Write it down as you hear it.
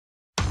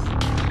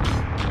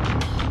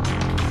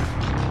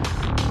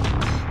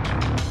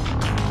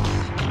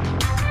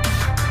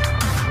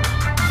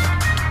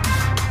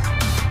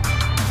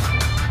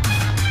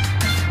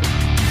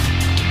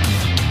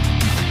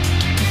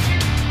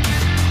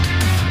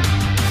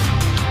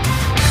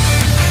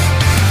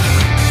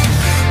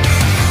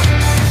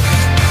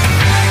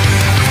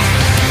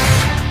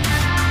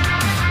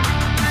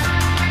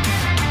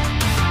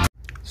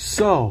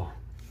So,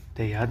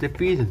 they have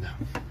defeated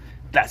them.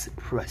 That's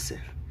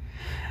impressive.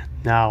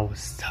 Now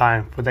it's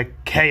time for the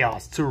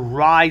chaos to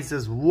rise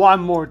us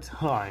one more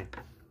time.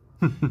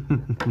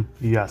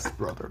 Yes,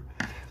 brother.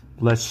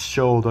 Let's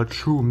show the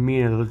true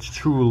meaning of the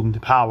true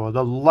power of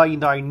the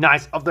legendary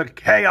Knights of the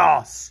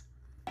Chaos.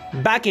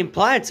 Back in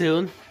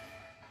Platoon.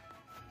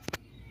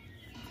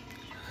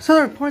 So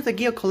the reports the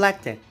guild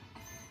collected.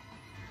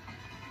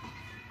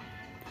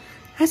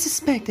 As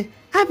suspected,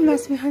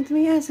 Affimax behind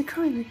me as a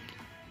current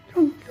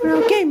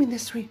game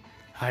industry.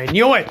 I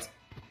knew it!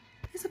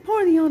 He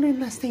supported the owner in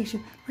that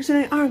station,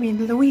 representing an army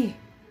in Louis.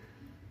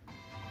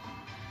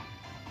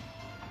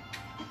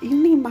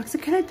 Elite box are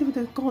connected with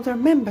the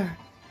golden member.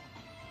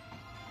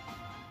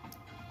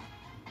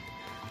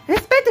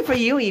 Expected for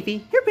you,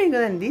 Evie. You're pretty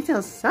good in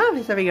details. Some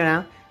of I figured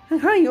out. And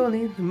her you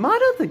only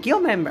model the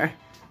guild member.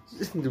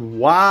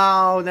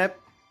 Wow, Nep.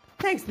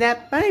 Thanks,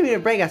 Nep. I didn't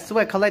even break a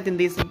sweat collecting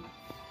these.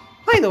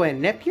 By the way,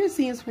 Nep, your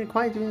seems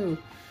quite to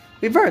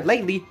revert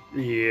lately.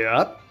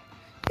 Yep.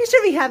 You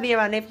should be happy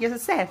about Nep's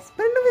success,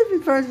 but if it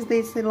reverses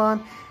this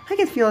long, I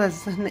can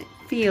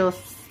feel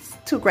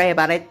too gray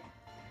about it.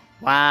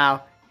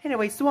 Wow.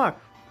 Anyway, Swar,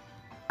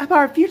 about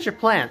our future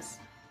plans.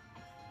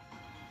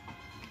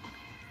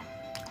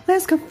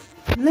 Let's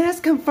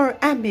confirm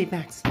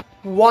Affimax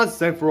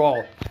Once and for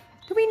all.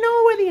 Do we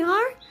know where they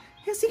are?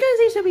 Your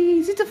secrets should be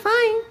easy to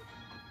find.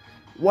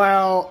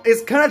 Well,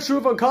 it's kind of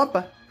true for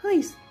Compa.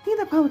 Please, leave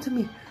the power to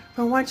me.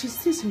 From what you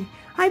see to me,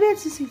 I bet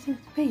to see the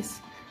face.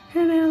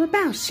 And out of the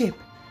battleship.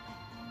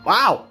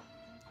 Wow.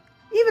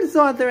 Even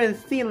so, they're in the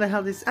scene to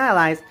help his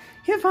allies.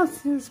 He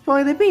wants to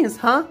spoil the beans,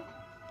 huh?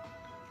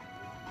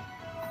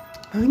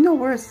 I know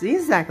where it's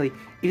exactly.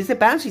 It is a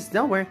battleship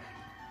nowhere.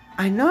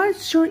 I'm not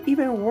sure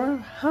even where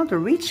how to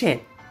reach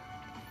it.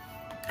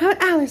 Our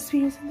allies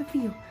experience in the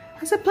field.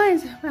 Our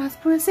suppliers ask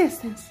for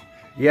assistance.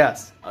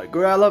 Yes, I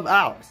agree. I love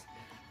ours.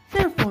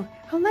 Therefore,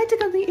 I'd like to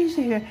go to the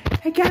issue here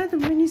and gather the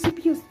many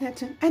CPUs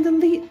and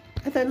the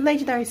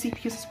legendary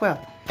CPUs as well.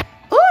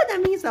 Oh,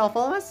 that means all of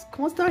us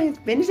co-star has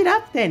finished it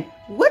up then.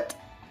 What?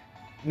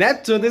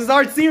 Neptune, this is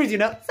our series, you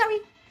know. Sorry.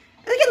 You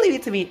can leave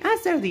it to me. I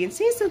served the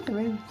season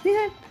 0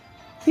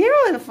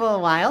 in for a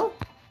while.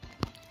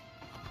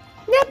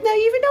 Nep, now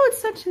even though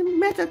it's such a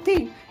meta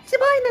thing, it's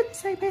probably not the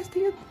same best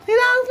thing out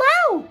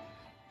loud.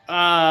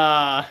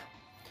 I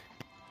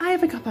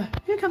have a copy.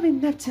 You're coming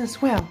Neptune as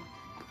well.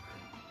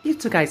 You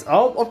two guys,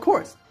 oh, of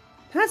course.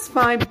 That's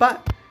fine,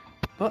 but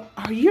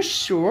are you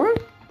sure?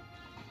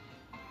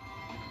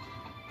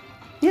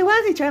 Yeah, why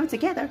don't they travel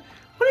together?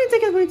 Why don't you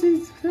take us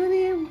to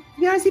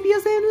the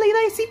RCPS and late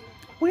IC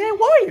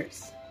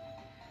warriors?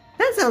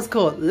 That sounds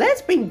cool.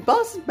 Let's bring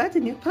bosses back to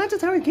New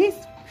Planetary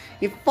Gates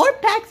in 4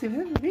 packs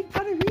and make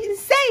fun of me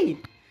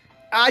insane.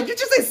 You're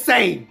just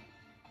insane.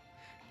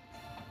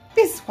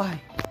 This is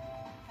why.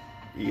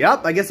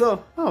 Yup, I guess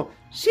so. Oh,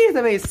 she's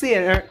the way to see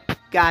it.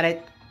 Got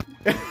it.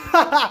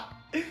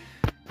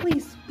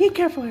 Please, be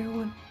careful,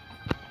 everyone.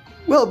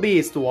 Will be,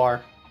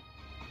 Stuar.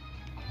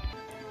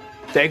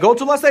 They go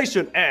to last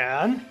station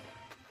and...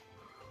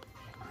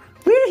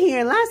 We're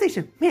here in last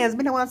station. Man, it's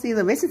been a while since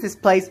I visited this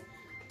place.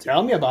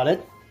 Tell me about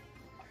it.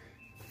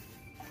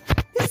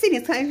 This city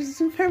is kind of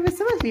super for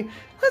some of you.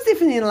 What's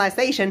different in the last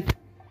station?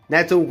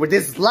 Neptune, with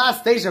this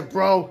last station,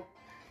 bro.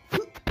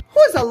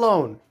 Who's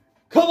alone?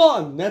 Come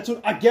on,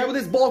 Neptune, again with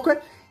this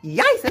bullcrap.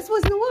 Yikes, that's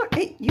what's in the war.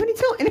 Hey, Unity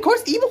 2, and of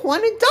course, Evil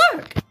One and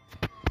Dark.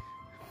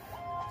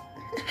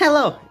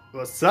 Hello.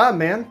 What's up,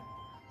 man?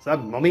 What's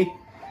up, mummy?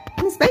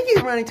 And thank you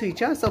for running to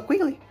each other so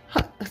quickly.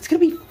 Huh, it's gonna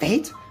be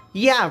fate?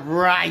 Yeah,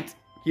 right.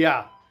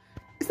 Yeah.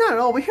 It's not at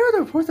all. We heard the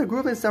reports of the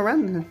group is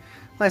surrounding the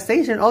last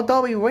station,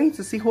 although we waited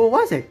to see who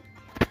was it.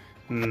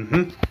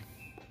 Mm-hmm.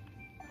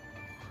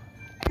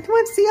 You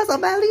want to see us so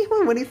badly?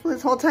 We're waiting for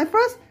this whole time for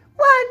us?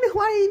 Why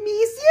I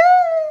miss you?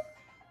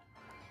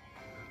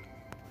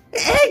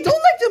 Hey, don't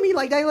look to me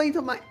like that, like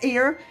to my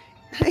ear.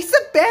 It's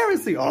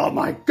embarrassing. Oh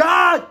my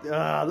god!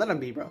 Let him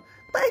be, bro.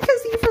 But I couldn't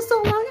see you for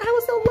so long. I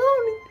was so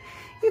alone.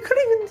 You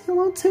couldn't even be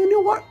alone to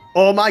New York.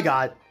 Oh my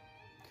god.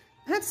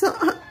 That's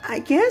I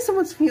guess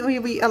someone's feeling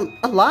you'll be a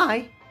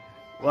lie.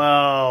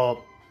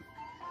 Well,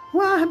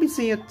 happy to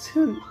see you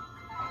too.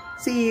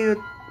 See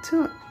you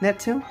too,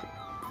 Neptune.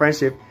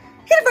 Friendship.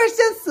 Universe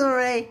just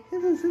sorry.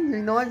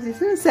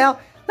 Let's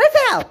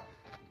out.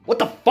 What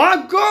the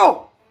fuck,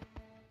 girl?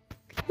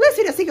 Let's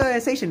see the secret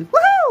organization.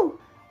 Woohoo!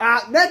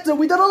 Neptune,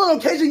 we don't know the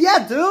location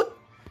yet, dude.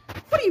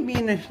 What do you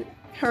mean,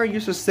 her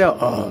user cell?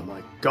 Oh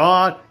my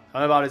god.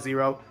 How about it,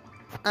 Zero?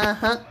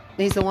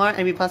 Needs the war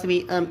and we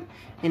possibly in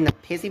the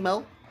pissy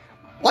mode.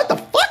 What the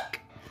fuck?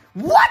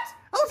 What?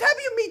 I was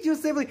happy to meet you,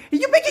 sibling. And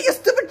you're making your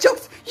stupid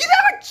jokes. You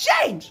never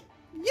change.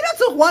 You're not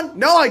so one.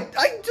 No, I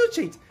do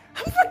change.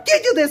 I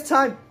forget you this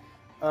time.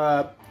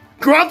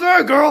 Go after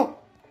her, girl.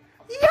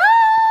 Yeah.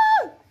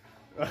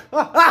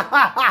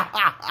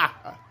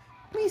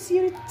 Please,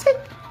 you take.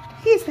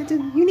 Here's that.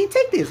 You need to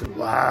take this.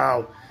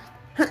 Wow.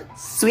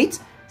 Sweet.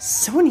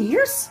 7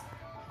 years.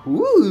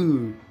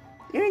 Ooh.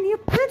 You're in your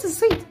pants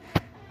seat.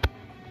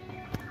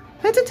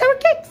 That's a tower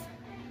cake.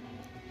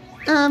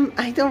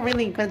 I don't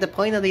really get the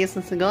point of the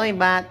essence of going,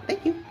 but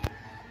thank you.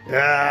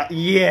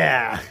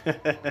 Yeah.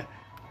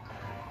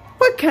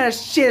 What kind of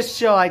shit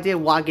show I did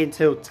walk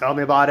into? Tell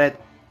me about it.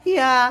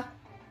 Yeah.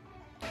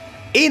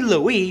 In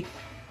Louis.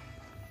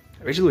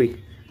 Where's Louis?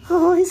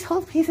 Oh, his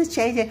whole face is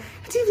changing.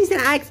 He's an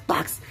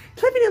Xbox.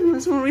 Flipping him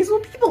with some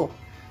reasonable people.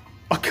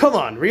 Oh, come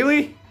on,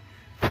 really?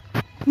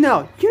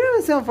 No, you're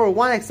not selling for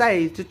one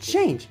excited to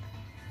change.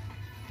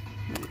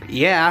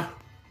 Yeah.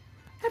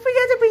 I forgot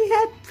that we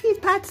had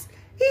feet pats.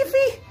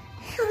 Evie,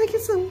 I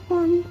get so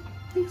warm.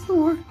 Thanks so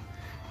warm.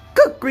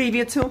 Good grief,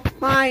 you two.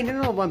 Fine, I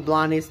don't know what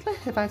blonde is.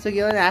 Let's have to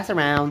get an ass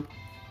around.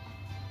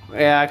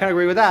 Yeah, I kind of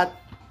agree with that.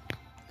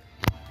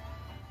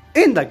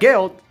 In the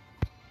guild.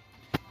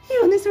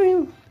 You in this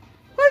room.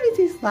 What is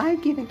this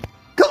life giving?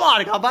 Come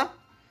on, Kappa.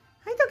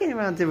 I don't get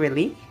around to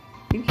really.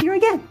 You're here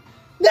again.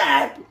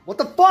 Nah, what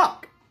the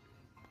fuck?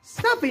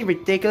 Stop being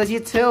ridiculous, you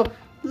two.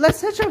 Let's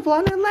search for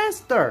Blondie and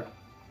Lester.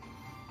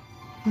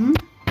 Hmm?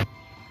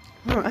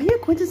 Oh, are you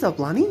acquaintance of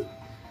Blondie?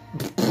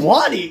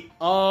 Blondie?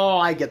 Oh,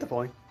 I get the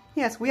point.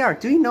 Yes, we are.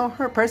 Do you know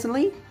her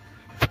personally?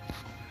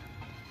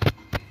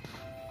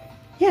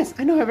 Yes,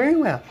 I know her very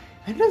well.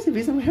 I know the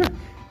reason with her.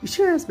 We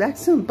should have us back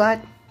soon, but...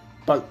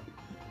 But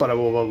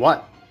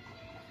what?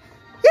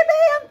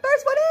 Yippee! I'm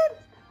first one in!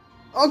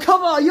 Oh,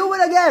 come on, you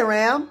win again,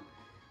 Ram.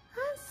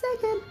 I'm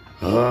second.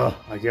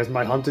 I guess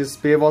my hunting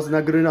speed wasn't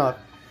that good enough.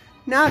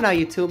 No,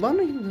 you two. Why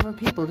don't you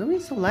people doing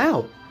so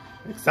loud?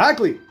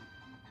 Exactly.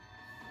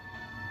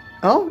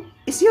 Oh,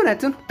 it's you,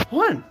 Neptune.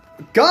 One.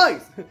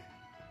 Guys!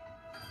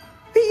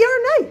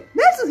 You're right.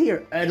 Neptune's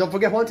here. And don't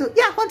forget 1, 2.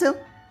 Yeah, 1, 2.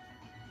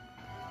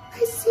 I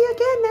see you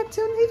again,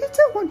 Neptune. You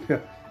too, 1. Yeah,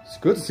 it's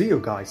good to see you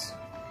guys.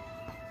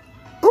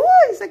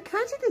 Oh, it's a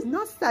concept is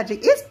not static.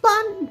 It's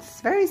fun.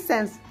 It's very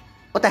sense.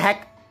 What the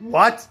heck?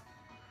 What?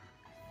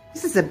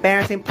 This is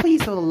embarrassing.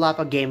 Please, for the love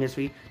of game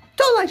industry,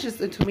 don't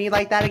lecture to me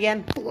like that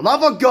again. For the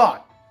love of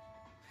God!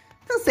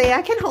 Don't say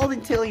I can hold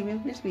it till you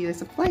miss me.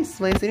 There's a place,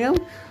 you know?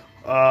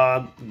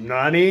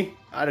 Nani?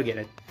 I don't get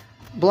it.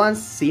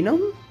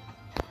 Blancinum?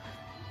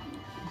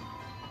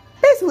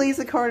 Basically, it's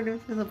a card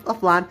of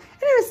blonde.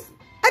 And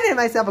I did it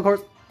myself, of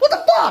course. What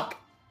the fuck?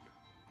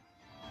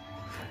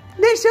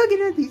 They show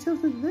get the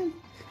details of the night.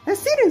 I've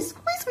seen her.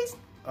 Squeeze.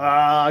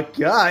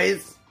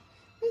 Guys.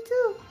 Me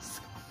too.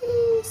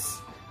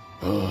 Squeeze.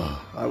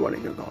 I want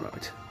to get on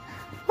out.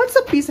 What's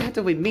the piece that had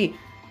to with me? You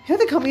have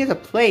to come here to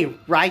play,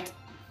 right?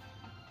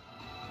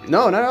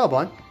 No, not at all,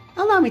 Blonde.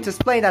 Allow me to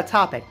explain that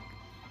topic.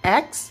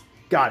 X?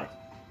 Got it.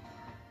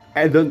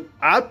 And then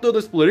after the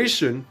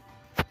exploration...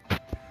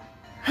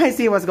 I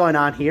see what's going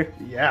on here.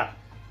 Yeah.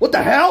 What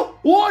the hell?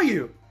 Who are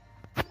you?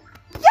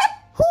 Yep!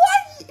 Who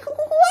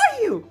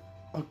are you?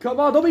 Oh, come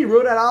on, don't be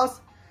rude at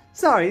us.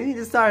 Sorry, you need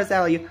to start us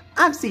out you.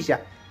 I'm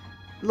Sisha.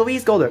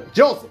 Louise Golder.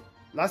 Joseph.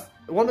 That's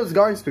one of the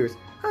garden spirits.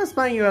 I was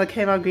finding you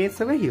came out green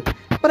so with you.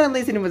 But I'm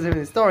listening to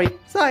the story,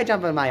 so I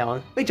jumped on my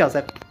own. With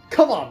Joseph.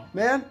 Come on,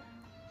 man.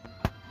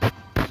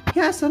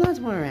 Yeah, so that's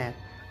where we're at.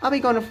 I'll be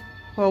going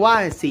for a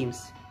while, it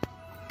seems.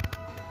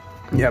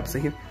 Yep, see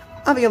you.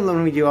 I'll be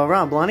alone with you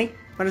around, Blondie.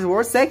 For the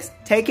world's sakes,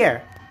 take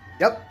care.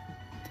 Yep.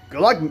 Good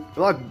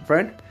luck,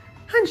 friend.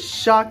 I'm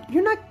shocked.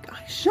 You're not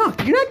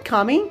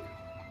coming.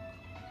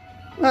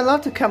 I'd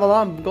love to come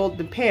along,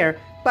 golden pair,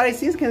 but I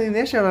see it's getting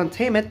initial on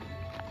tame it.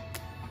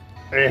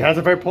 It has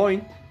a fair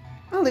point.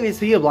 I'll leave it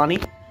to you,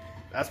 Blondie.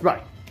 That's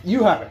right.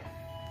 You have it.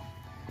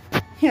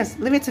 Yes,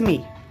 leave it to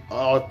me.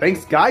 Oh,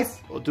 thanks,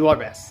 guys. We'll do our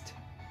best.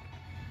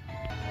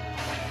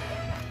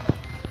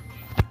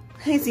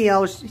 It's the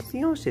ocean. It's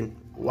the ocean.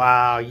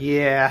 Wow,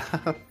 yeah.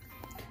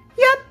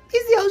 Yep,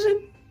 it's the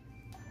ocean.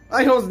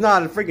 I know it's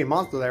not a freaking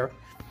monster there.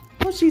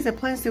 Oh, jeez, the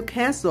plans still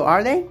cancel,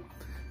 are they?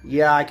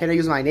 Yeah, I can't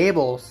use my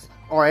enables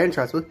or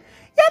interest with.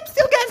 Yep,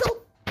 still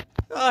canceled.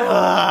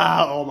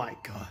 Oh my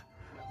god.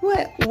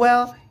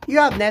 Well,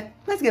 you're up next.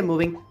 Let's get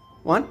moving.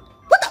 One.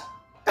 What the?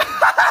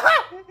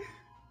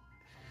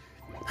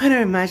 I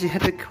don't imagine you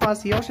have to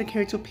cross the ocean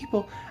carry two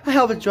people. I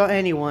help draw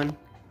anyone.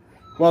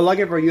 Well,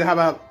 lucky for you, how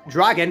about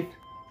dragon?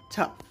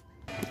 Tough.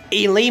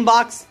 Eileen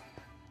box.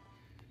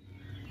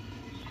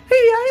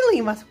 Hey,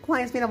 Eileen, my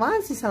client's been a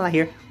while since I'm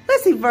here.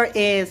 Let's see where it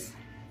is.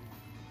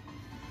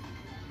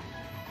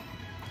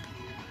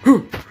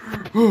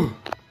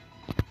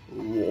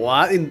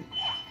 What in...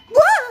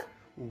 What?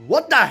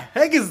 What the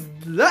heck is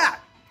that?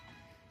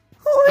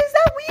 Who is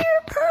that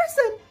weird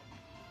person?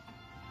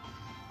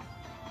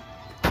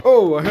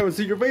 Oh, I haven't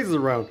seen your faces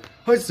around.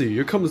 I see,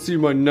 you come to see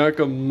my neck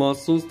and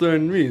muscles, that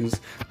means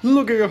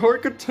look at your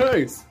heart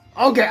contains.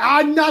 Okay,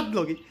 I'm not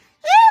looking.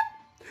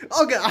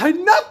 Okay,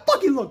 I'm not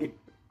fucking looking.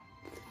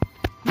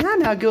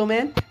 Now, girl,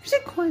 man. You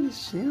should quiet the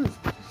shoes.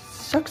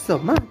 Shucks so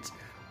much.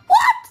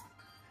 What?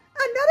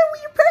 Another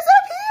weird person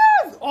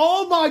appears!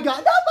 Oh my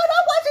god, No, but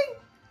I'm watching!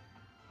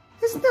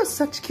 There's no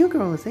such cute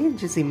girl as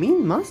agency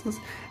mean muscles.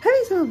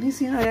 Having some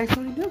amazing I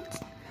actually notes.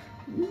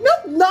 No,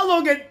 not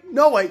looking.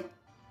 No, wait.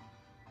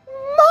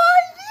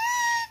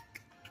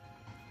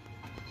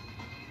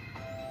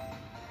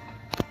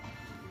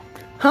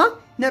 Huh?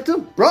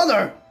 Neptune?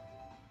 Brother!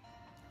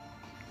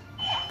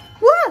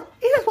 What?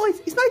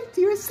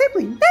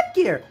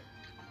 headgear.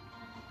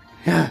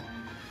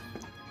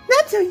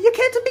 Neptune, you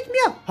can't pick me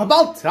up.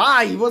 About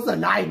time, it was a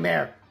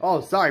nightmare.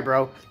 Oh, sorry,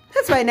 bro.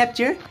 That's right,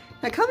 Neptune.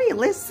 Now call me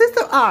little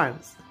sister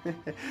arms.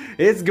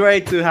 It's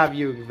great to have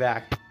you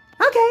back.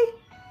 Okay.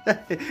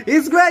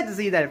 It's great to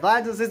see that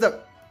flying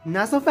sister.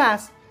 Not so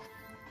fast.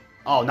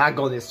 Oh, not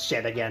go this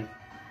shit again.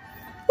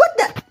 What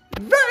the?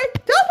 Vern,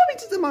 don't put me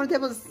to the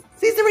Monotable's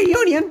sister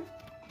reunion.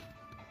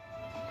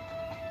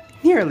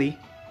 Nearly.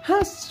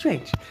 How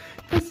strange.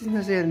 This is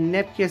not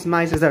Neptune's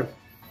my sister.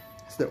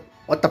 So,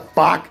 what the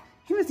fuck?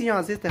 He was the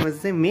young system was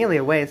the same melee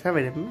away as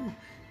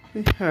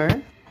with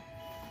her.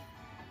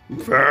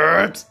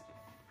 Bert.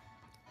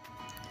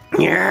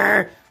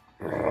 Yeah.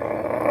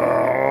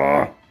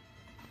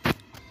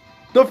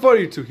 Not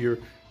funny to hear.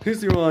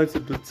 His realized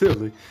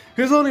subjectively.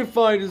 His only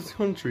fight is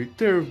country.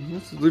 There,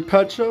 we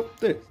patch up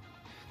this.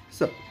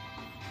 So,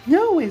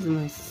 No ways in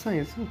my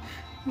science.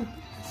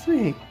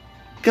 Sweet.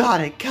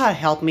 God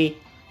help me.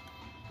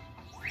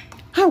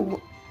 I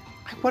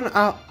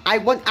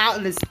want out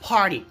of this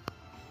party.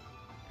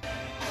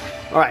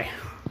 alright.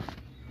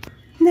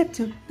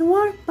 Neptune,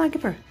 Noir,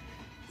 Lagaver,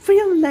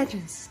 Real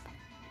Legends.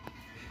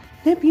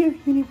 Napier,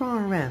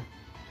 Uniform around.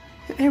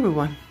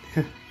 Everyone.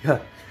 Yeah.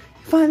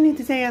 Finally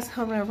today us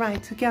come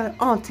right together,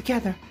 all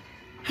together,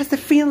 as the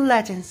Real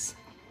Legends.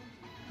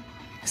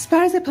 As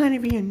far as the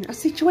planet reunion, our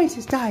situation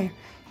is dire.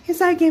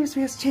 Inside games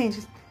has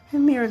changes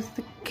and mirrors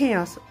the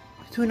chaos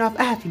between off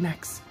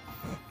Affimax.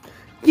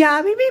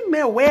 Yeah, we made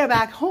my way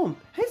back home.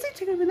 I see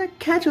together with that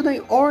catch of the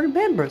order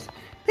members.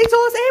 They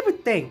told us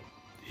everything.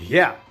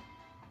 Yeah.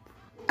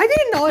 I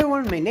didn't know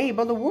everyone my name,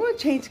 but the world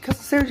changed because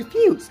of Surge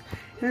Fuse.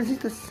 And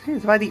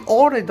it's by the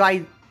order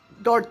by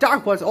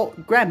Dark was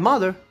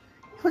grandmother.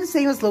 It was the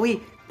same as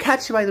Louis,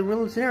 catched by the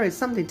revolutionary is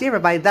something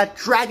different by that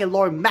Dragon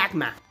Lord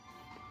Magma.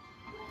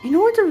 In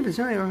order to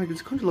revolutionary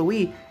this country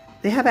Louis,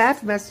 they have an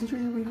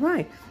Affimax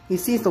right. He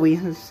sees Louis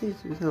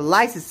the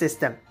license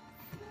system.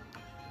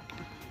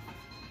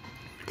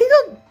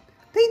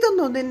 They don't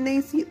know the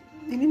names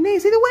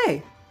either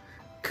way.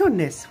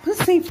 Goodness, what's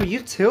the same for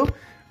you too?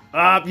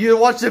 You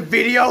watch the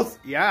videos?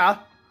 Yeah.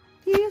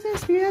 Do you use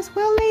experience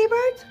well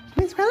labored,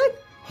 Miss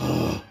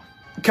Relic?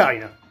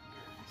 Kinda.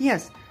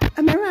 Yes,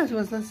 a mirage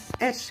was an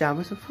Edicion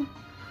was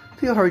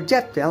feel her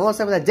jet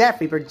alongside with a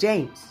Death Reaper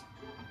James.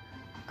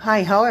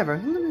 Hi, however,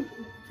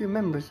 a few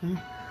members.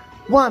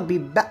 One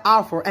be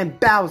Alpha and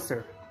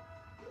Bowser.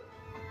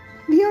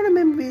 The other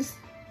members,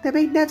 the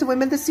big net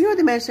women, the zero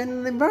dimension,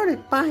 and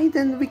inverted by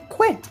then we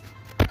quit.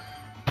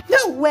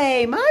 No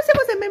way! Martha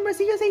was a member of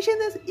the organization,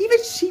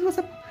 even she was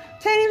a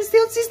tiny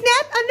still she's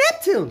not a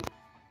Neptune!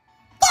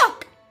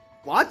 Fuck!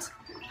 What?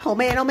 Oh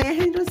man,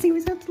 I don't see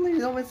results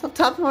later. Always so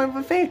tough of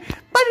a fair.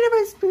 But it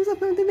never springs up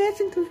a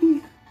dimension to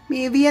be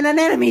me being an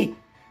enemy.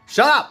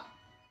 Shut up!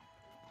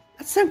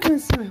 That's some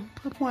concern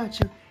of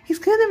watching. He's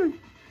kind of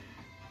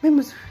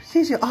members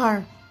you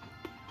are.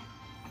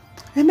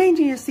 The main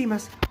genius team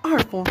is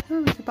artful,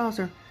 Mr.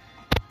 Bowser,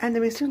 and the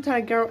Mr.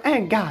 Tiger girl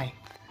and guy.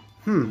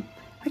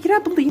 I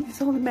cannot believe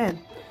these older men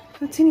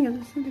continue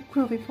this in the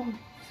grow before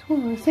this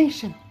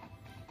organization.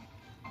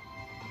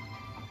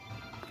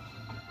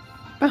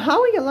 But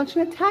how are you launch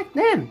an attack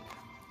then?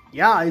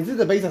 Yeah, is it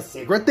the base a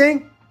secret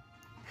thing?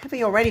 Have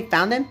you already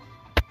found them?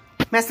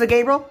 Master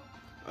Gabriel?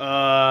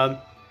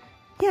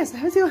 Yes,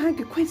 I was able to have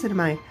a acquaintance of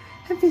mine.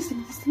 I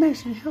visited this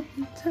dimension to help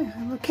you tell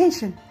your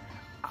location.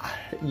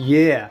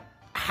 Yeah.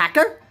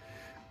 Hacker?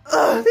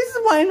 Ugh, this is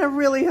why I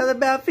really had a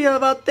bad feeling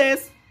about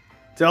this.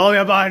 Tell me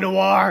about the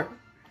war.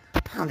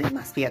 Oh, it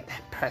must be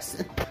that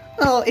person.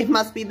 Oh, it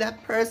must be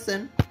that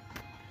person.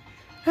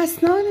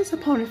 As long as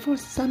opponent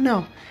forces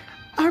unknown,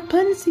 our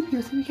planet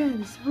CPUs and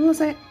mechanics,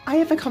 unless I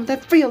have become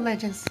the Real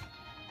Legends.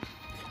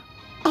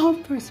 All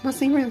first must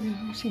be really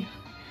machine.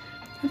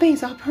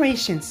 Base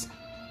operations.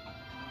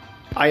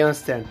 I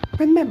understand.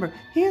 Remember,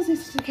 he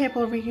is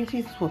capable of reaching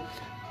his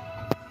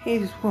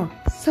world.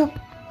 So,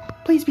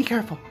 please be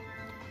careful.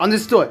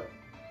 Understood.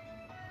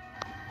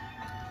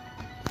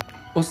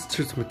 Also,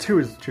 to the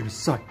materials to the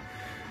site.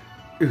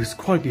 It was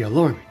quite the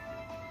alarming.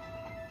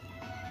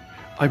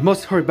 I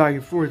must hurry back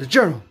before the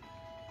general.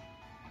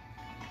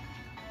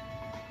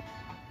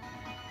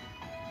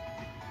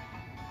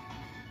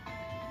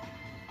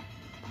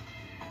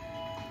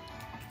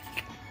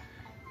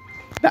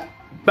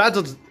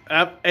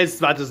 It's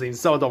battles,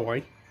 so don't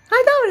worry.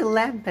 I thought it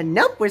left, but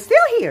nope, we're still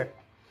here.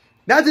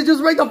 Now to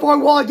just break the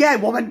fourth wall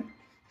again, woman.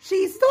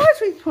 She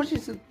starts with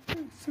pushes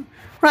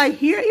right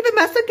here, even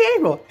Master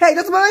Gabriel. Hey,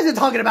 that's what I'm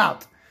talking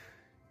about.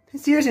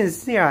 Seriously,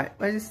 is here.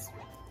 I just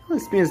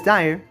experience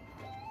dire.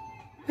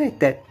 Right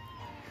there.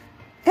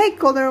 Hey,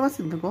 go there. What's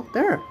the go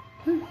there?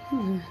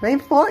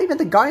 Rainfall, even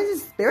the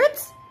guardians'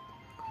 spirits.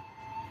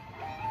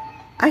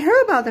 I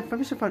heard about the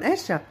information from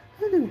Edicion.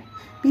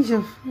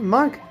 Bishop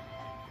Mark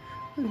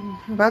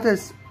about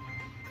this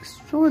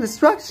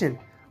destruction.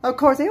 Of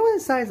course, anyone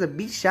inside the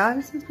beach shop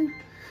has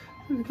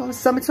been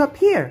summons up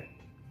here.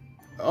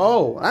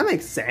 Oh, that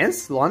makes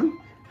sense, Lon.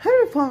 How do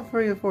you fall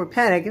for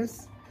panic?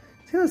 It's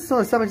still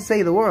something to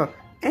save the world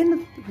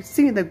and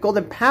receiving the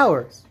golden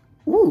powers.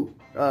 Ooh.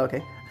 Oh,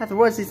 okay.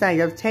 Afterwards, decided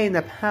to obtain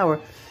the power.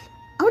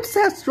 I would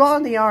say how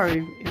strong they are,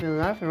 even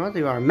after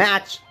they are a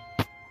match.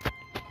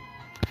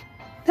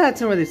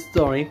 That's another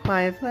story.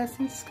 5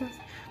 lessons discussed.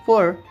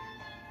 4.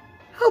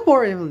 How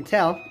boring to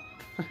tell.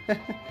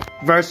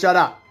 Verse, shut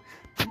up.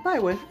 By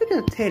the way, if you're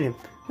gonna obtain him,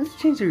 let's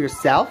change it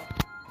yourself.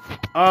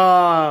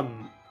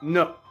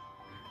 No.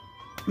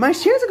 My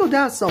shares will go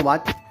down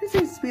somewhat. This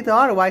seems to be the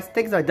otherwise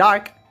things are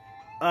dark.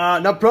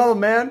 No problem,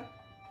 man.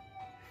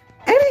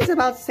 Everything's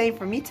about the same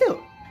for me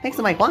too. Thanks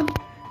to my one.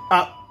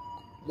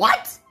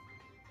 What?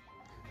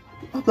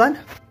 Oh, blood.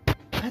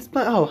 That's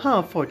blood. Oh, how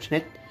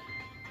unfortunate.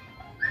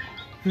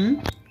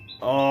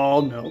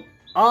 Oh, no.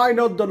 I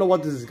don't know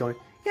what this is going.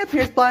 Yeah,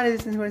 Pierce blind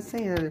isn't what it's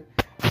saying.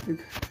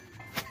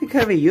 You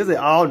couldn't even use it.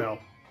 Oh, no.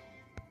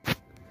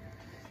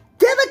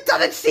 Damn it,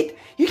 damn it, shit!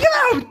 You give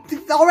out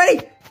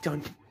already!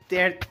 Don't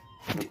dare.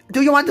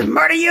 Do you want to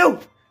murder you?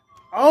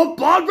 Oh,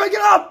 Blood, break it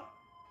up!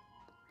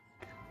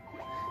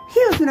 He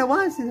was been a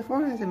while since the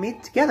four guys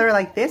meet together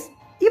like this,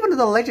 even to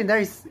the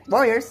legendary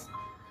warriors.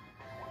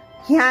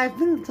 Yeah, I've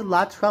been into a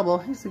lot of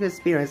trouble. It's a good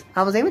experience.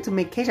 I was able to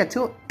make Keisha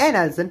too, and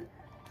Allison.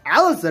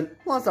 Allison?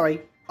 Well,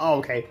 sorry. Oh,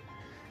 okay.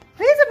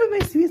 I used to be my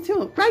experience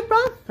too, right,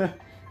 bro?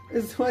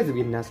 It's why is it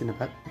being nasty in the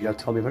pet? You have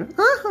to tell me about it?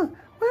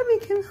 What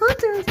became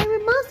Hunter as I'm a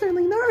monster in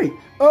Linari?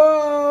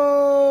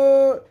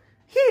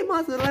 He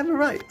monster left and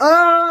right.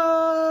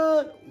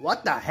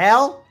 What the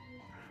hell?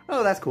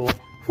 Oh, that's cool.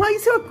 Wow, you're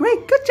so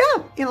great. Good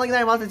job. In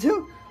Linari monster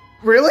too.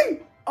 Really?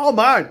 Oh,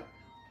 man.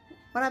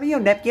 What happened to you,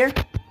 Nepgear?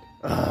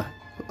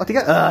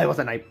 It was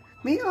a night.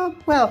 Me?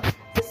 Well,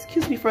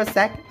 excuse me for a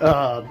sec.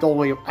 I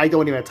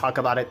don't even talk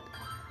about it.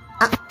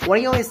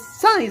 When you only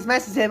saw these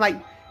messages in my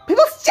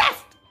people's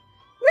chest!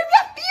 We've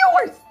got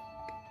viewers!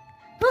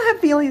 I have a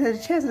feeling that the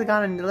chances have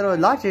gotten a little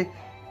larger.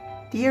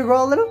 Do you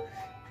roll a little?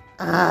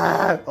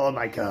 Oh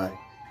my god.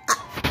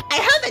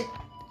 I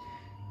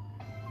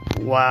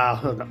haven't!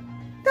 Wow.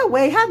 No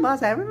way, have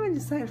must I remember when you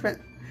sign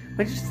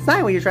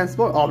when you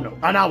transport. Oh no,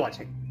 I'm not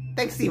watching.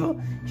 Thanks, Steve.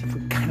 You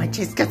forgot my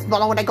chest gets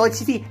smaller when I go to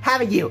CC,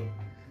 haven't you?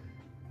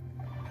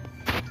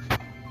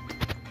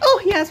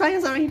 Oh, yeah, that's right.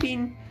 It's already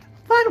been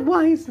fun.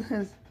 Wise.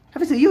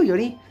 Happens to you,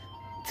 Yuri.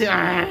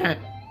 I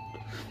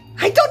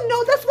don't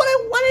know. That's what I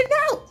want to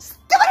know.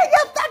 Stupid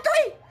idea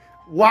factory.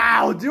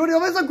 Wow, dude,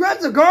 you're so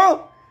aggressive,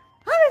 girl.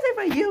 How did I say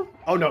for you?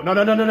 Oh no, no,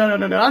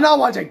 I'm not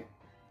watching.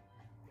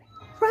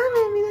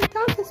 Ramen, me the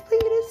doctor's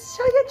please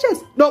show your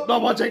chest. Nope,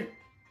 not watching.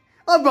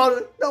 I'm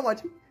bothered. Not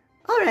watching.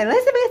 Alright,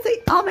 let's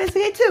investigate. I'll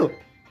investigate too.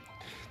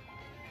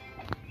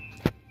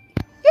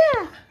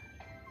 Yeah.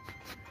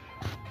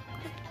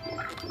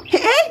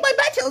 Hey, my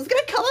bachelor's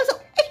gonna come on,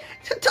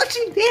 so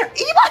touching there.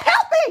 Eva,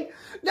 help me!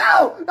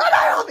 No, not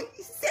help me.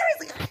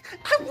 Seriously,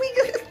 I'm weak.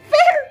 It's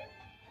fair.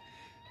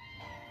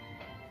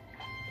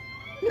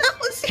 No,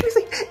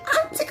 seriously,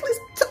 I'm ticklish.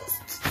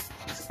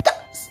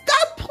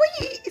 Stop,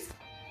 please.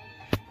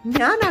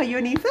 No,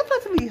 you need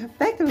supposed to be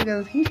effective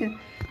negotiation,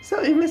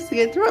 so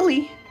investigate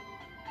thoroughly.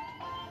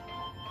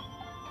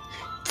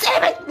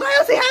 Damn it! Why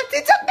does he have to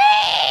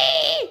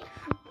me?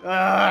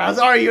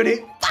 Sorry, Uni.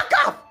 Fuck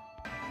off!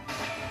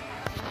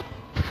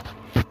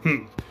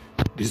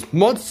 This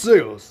month's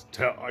sales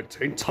are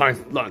 10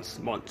 times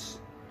last month.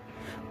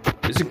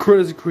 This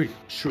incredible creature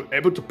should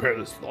able to pair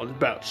this on the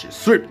battle sheet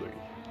swiftly.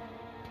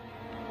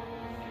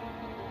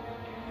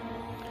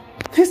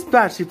 This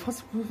battery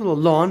possible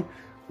alone.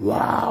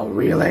 Wow,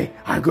 really?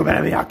 I'm going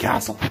to be our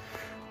castle.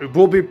 It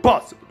will be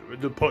possible to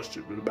win the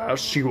posture with the battle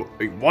sheet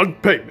in one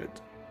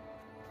payment.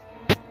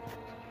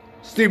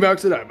 Steve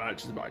Max and I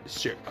managed to buy the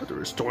ship after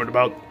restoring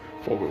about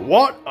over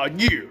a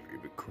year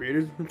we've been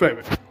created in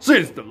payment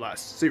since the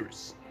last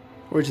series.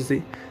 Where'd you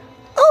see?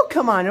 Oh,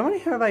 come on, I want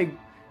to hear about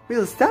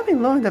real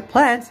stopping lowering the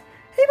plans.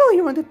 Maybe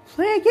you want to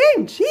play a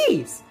game,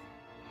 jeez.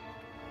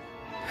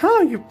 How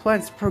are your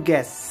plans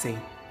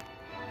progressing?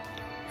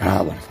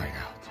 I want to find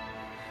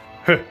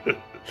out.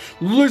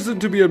 Listen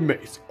to me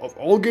amazed of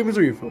all games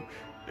info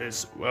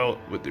is well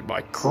within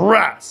my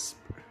grasp.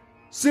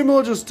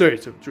 Similar to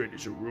states of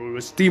traditional rule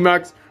with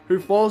Steamax, who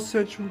falls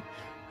century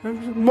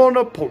and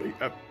monopoly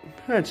at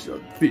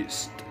pension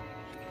feast.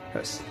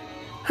 Yes.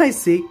 I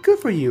see, good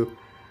for you.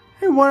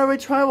 And want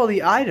to retry all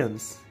the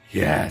items?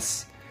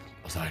 Yes,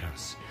 those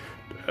items.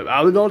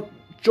 I'm not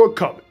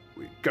shortcoming.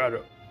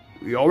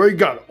 We already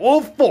got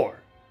all 4.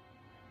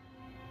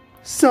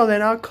 So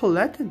then I'll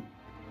collect them.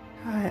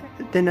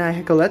 Then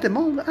I collect them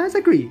all as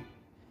agreed.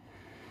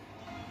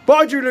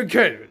 But you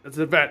located it. That's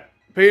an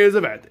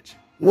advantage.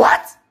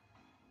 What?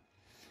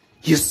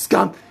 You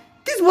scum!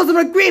 This was an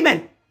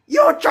agreement!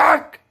 You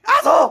jerk!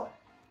 Asshole!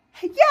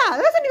 Hey, yeah,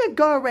 that doesn't even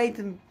go right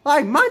to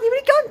my mind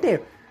even got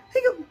there.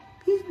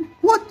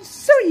 What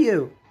so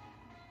you?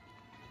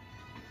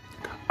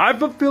 I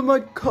fulfilled my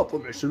couple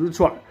mission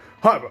requirement.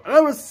 However,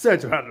 I was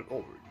sent to hand it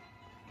over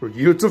for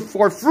you to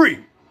for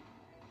free.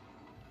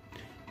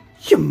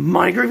 You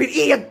mind-grieving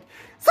idiot!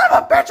 Son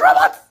of a bitch,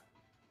 robots!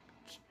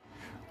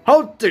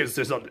 How dare you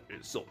say something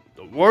insult?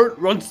 The world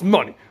runs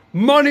money.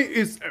 Money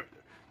is everything.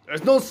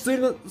 There's no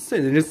sin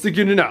in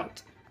seeking it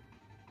out.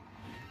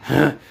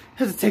 Has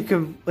to take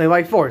him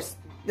by force.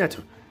 That's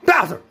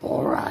Bowser.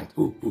 All right.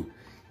 Ooh, ooh.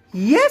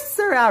 Yes,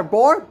 sir, our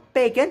boar,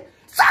 bacon.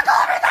 Suckle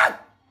everything!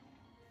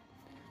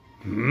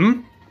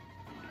 Hmm?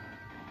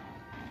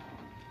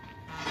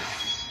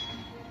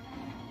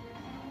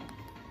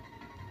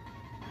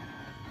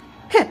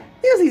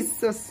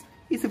 This is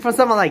easy for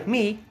someone like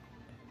me.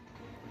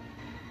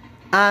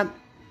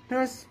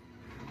 There's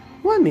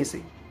one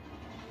missing.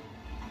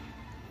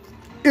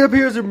 It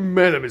appears you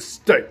made a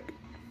mistake.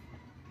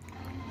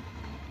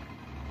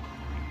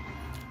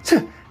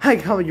 I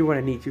how you want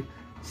to need you.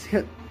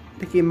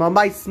 Thinking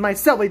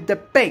myself with the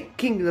bait,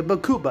 King of the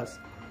Koopas.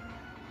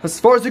 As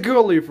far as you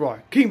can leave,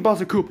 right, King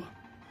Bowser Koopa.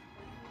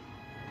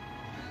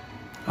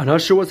 I'm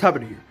not sure what's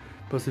happening here,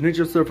 but as the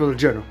ninja servant for the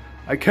general,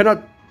 I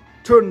cannot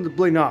turn the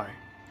blind eye.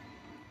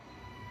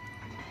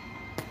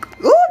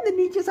 Ooh, the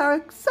ninjas are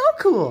so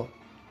cool.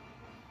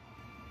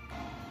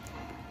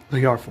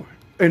 They are for it.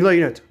 And like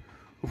that,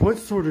 with one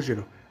sword of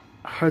general,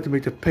 I had to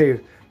make the pay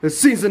the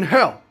scenes in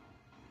hell.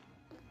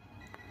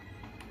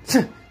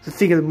 To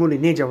think of the Mooney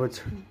Ninja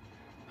return.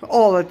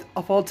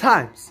 Of all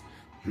times.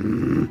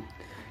 Now,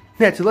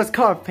 let's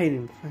carve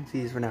painting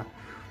these for now.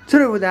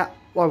 Turn it with that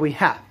what we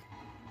have.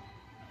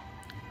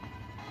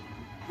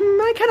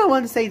 I kind of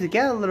want to stay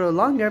together a little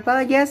longer, but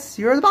I guess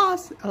you're the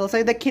boss. I'll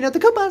say the king of the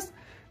Koopas.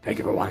 Thank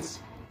you for once.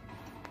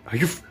 Are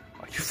you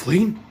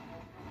fleeing?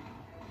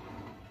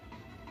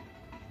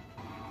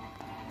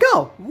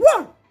 Go!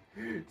 One!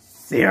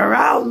 See you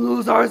around,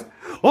 losers!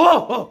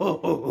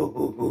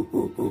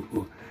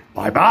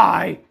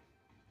 Bye-bye!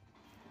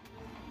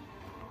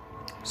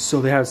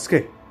 So they have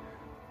escaped.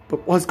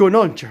 But what's going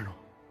on, General?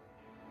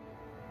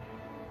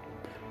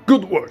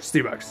 Good work,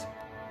 Stevex.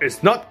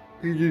 It's not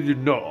you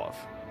know of.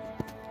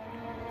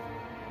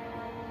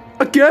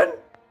 Again?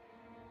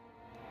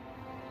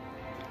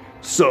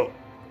 So,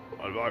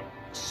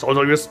 sounds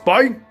like you're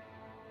spying?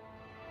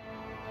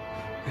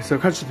 It's a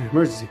catch an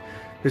emergency.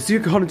 They see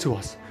you coming to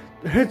us.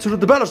 They head to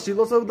the battlefield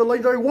also with the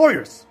legendary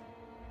warriors.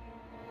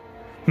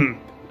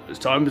 It's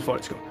time to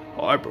fight.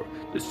 However,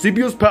 the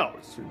CPU's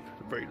powers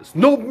is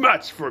no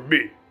match for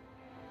me.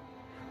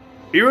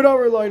 Even though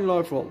we're relying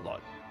on for a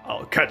lot,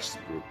 I'll catch the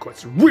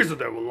request and reason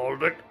they will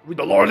lord it with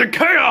the Lord of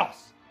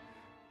Chaos!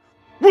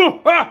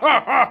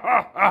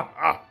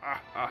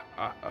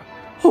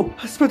 Oh,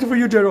 I spent it for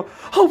you, General.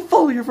 I'll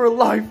follow you for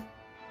life.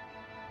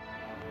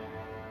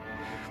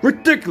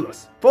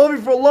 Ridiculous! Follow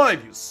me for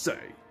life, you say?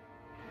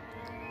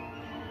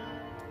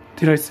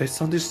 Did I say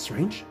something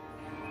strange?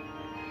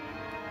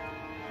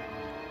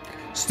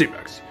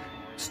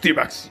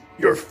 Stevex,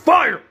 you're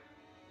fired!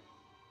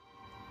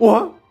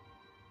 What?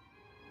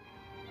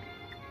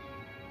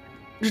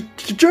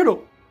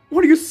 General,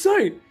 what are you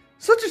saying?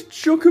 Such a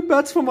joke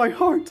bats from my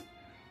heart.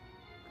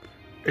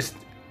 It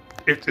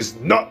is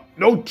not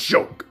no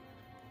joke.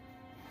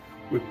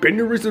 We've been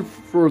your reason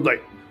for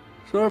late.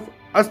 So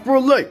as for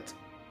late.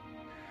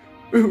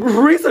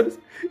 Reasons?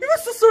 You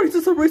must have started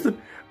to some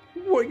reason.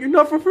 What, you're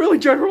not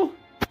fulfilling, General?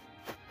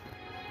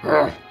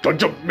 Don't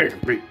jump me.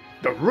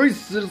 The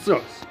reasons.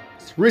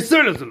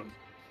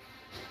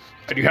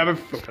 And you haven't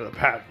looked at the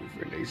path with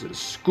your names in the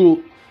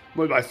school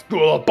with my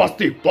school of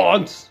busty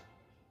bonds.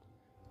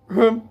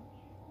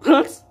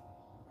 That's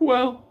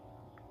well.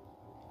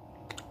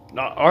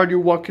 Not already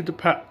walking the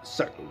path,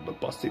 second with the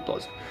busty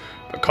bloods.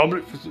 The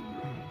company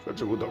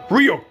with a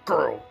real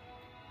girl.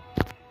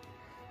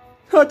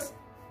 That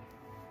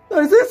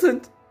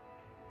isn't.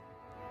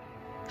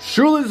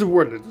 Surely the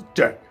word is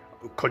dead.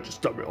 I'll cut your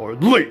stomach or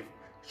leave.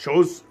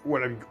 Shows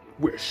whatever you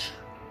wish.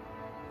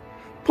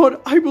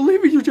 But I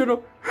believe in you,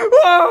 General.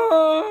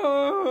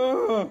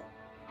 Ah!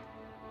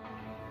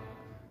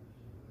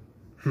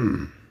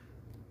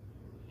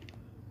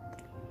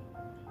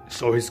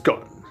 So he's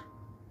gone.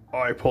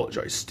 I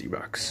apologize,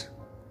 Stevex.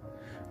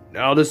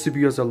 Now the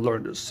CPUs have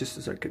learned the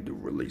systems I can do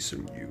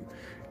releasing you.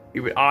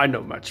 Even I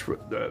know match for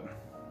them.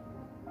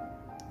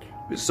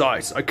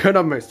 Besides, I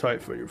cannot make time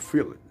for your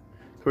feeling.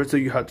 First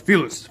thing you had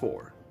feelings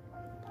for.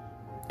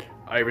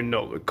 I even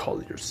know that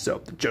calling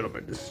yourself the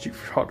gentleman is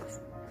chief heart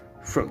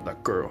from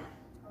that girl.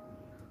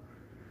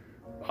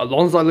 As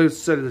long as I live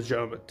said the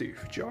gentleman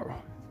thief, Jaro,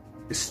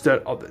 instead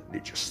of the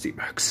ninja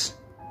Stevex.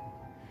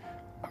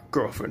 A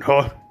girlfriend,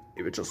 huh?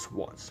 Even just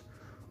once.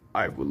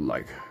 I would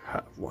like to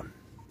have one.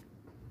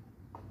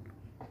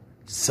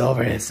 So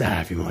very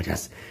sad,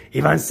 Affimax.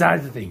 Even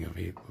sad to think of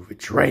it who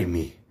betrayed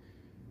me.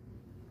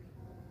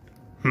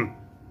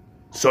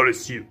 So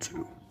does you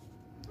too.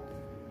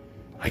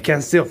 I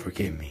can still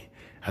forgive me.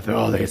 After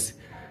all this,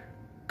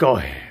 go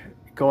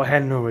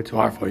ahead and over to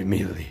Arthur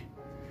immediately.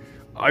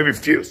 I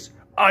refuse.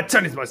 I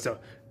tell it myself.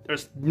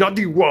 There's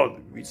nothing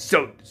wrong with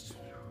selling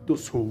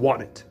those who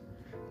want it.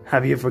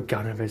 Have you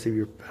forgotten if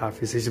your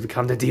path is to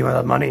become the demon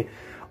of money,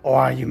 or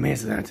are you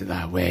misled to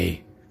that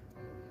way?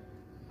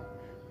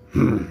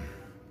 The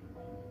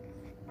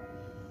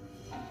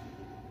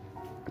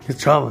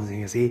trouble is,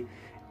 you see,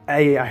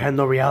 I had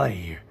no reality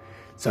here,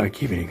 so I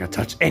keep it and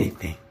touch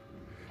anything.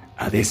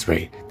 At this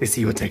rate, the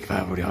sea will take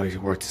 5 of the hours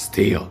work to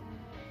steal.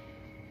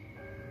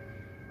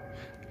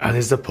 And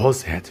he's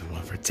supposed to have to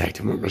protect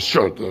him with the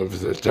shoulder of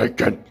the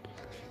taken.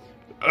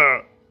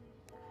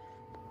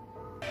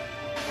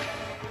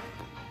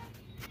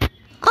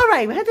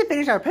 Alright, we have to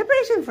finish our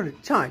preparation for the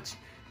charge.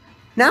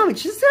 Now we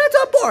just have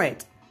to abort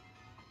it.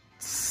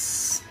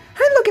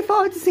 I'm looking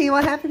forward to seeing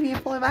what happens here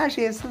full of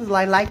ashes as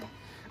light.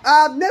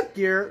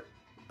 Nepgear,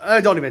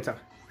 don't even talk.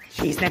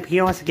 Jeez,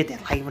 Nepgear wants to get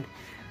that light one.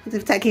 With the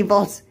attacking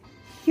bolts.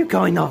 You're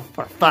going off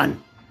for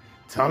fun.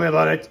 Tell me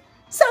about it.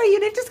 Sorry,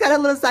 Unit, just got a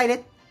little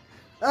excited.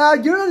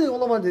 You're the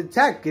only one to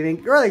attack,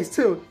 getting your legs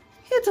too.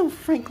 You don't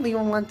frankly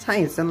one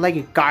time, so leg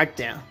your guard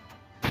down.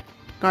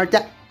 Guard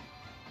down.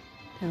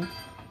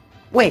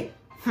 Wait,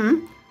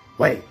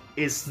 Wait,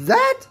 is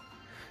that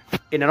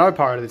in another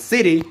part of the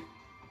city?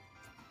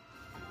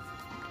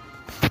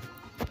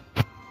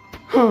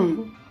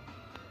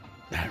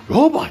 That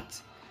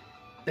robot!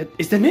 That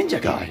is the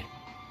ninja guy!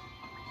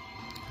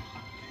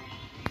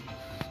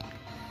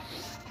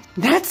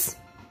 That's...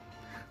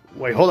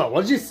 Wait, hold on,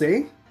 what did you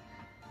say?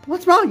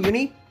 What's wrong,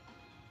 Uni?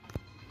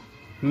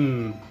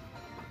 Hmm.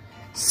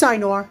 Sorry,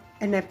 Noir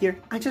and Nepgear.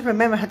 I just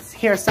remember how to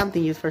hear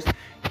something you first.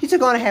 You two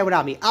go on ahead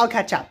without me. I'll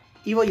catch up.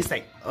 Eat what you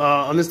say.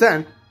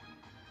 Understand?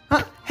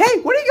 Huh?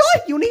 Hey, where are you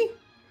going, Uni?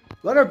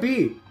 Let her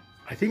be.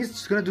 I think it's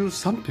just gonna do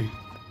something.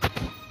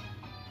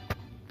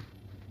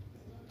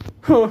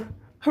 Oh,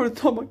 I would have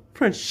thought my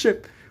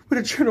friendship with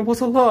the channel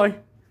was a lie.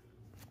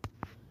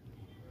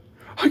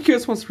 I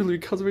guess once really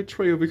because of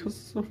betrayal,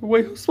 because of the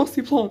way of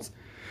Spotty plants.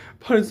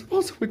 But it's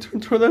supposed to return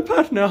to that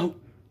path now.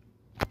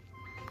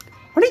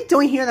 What are you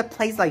doing here in a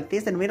place like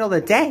this in the middle of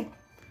the day?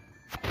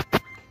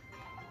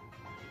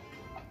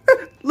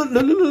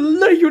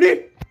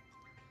 Yuri!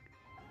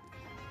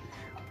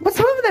 What's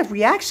wrong with that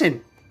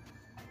reaction?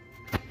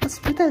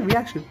 What's with that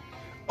reaction?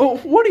 Oh,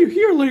 what are you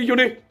here, Lady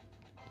Yuri?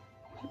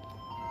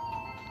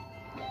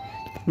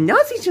 No,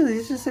 teacher,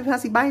 it's just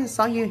passing by and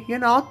saw you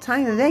here all the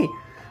time of the day.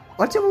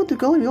 What's your mood to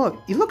go?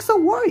 You look so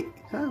worried.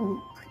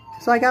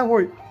 So I got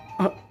worried.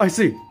 I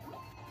see.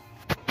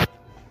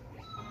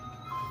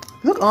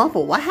 You look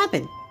awful. What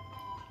happened?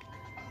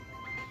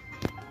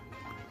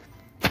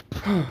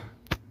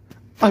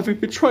 I've been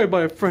betrayed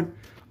by a friend.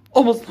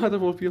 Almost neither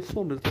will be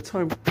alone at the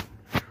time.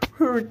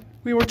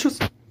 We were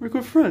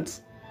good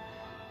friends.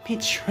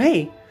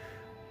 Betray?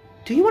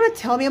 Do you want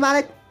to tell me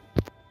about it?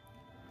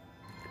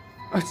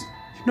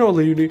 You know,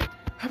 Leonie, I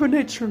have a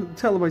nature to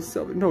tell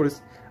myself and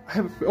notice I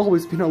have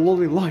always been a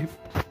lonely life.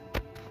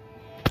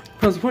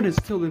 Because when it's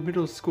still in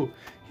middle school,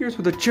 here's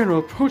where the general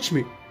approached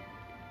me.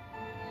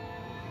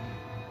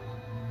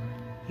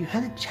 You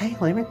had a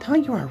child every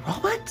time you were a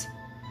robot?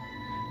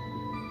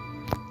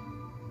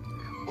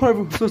 When I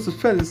was supposed to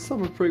spend the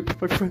summer break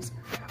with my friends,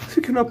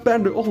 I could not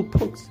abandon all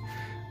books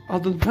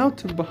on the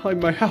mountain behind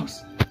my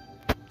house.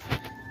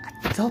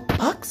 Adult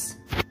bucks?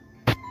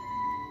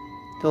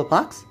 Adult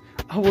bucks?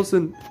 I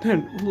wasn't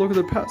then look at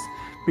the past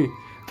me.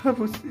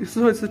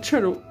 So it's the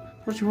general.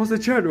 But she was the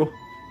general.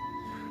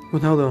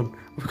 But now then,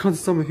 I've come to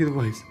summon hidden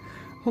ways.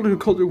 Only the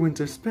colder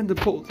winter spend the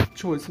both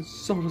joys and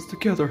sorrows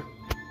together.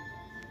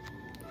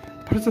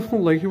 But it's a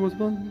fool like he was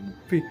one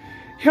be.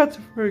 He had to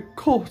be very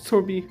cold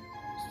toward me.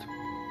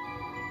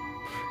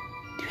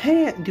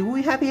 Do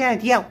we have any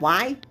idea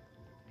why?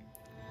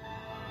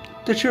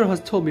 The general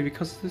has told me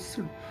because this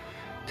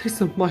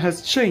taste of mine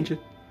has changed.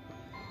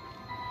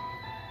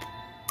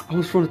 I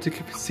was wanted to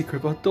keep it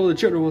secret, but though the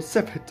general was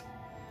separate.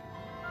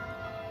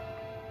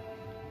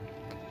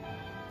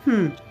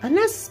 I'm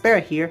not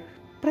spare here,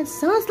 but it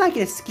sounds like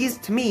an excuse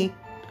to me.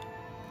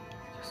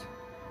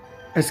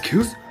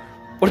 Excuse?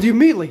 What do you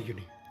mean,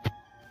 Lady?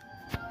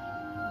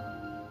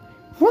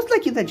 Most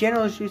likely the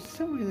general is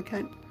some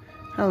kind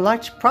of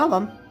large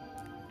problem.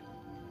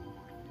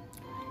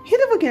 He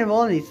never get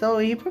involved, so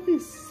he probably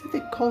set the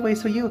cold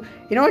ways for you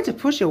in order to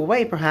push you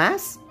away,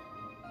 perhaps.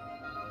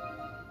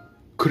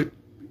 Could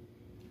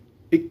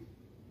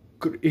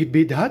it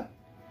be that?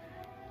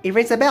 It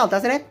rings a bell,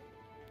 doesn't it?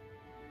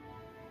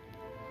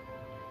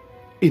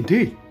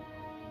 Indeed.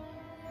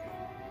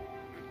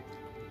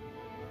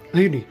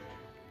 Leonie,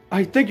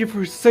 I thank you for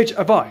your sage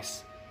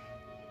advice.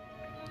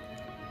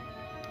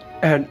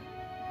 And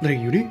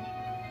Leonie,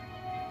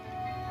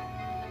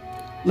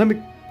 let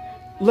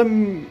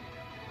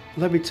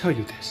me tell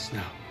you this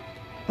now.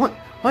 What?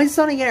 Why is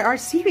Sonic are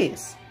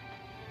serious?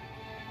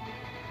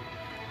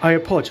 I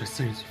apologize,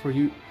 Saints, for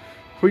you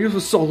for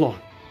so long.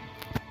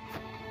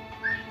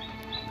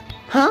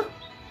 Huh?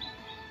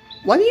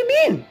 What do you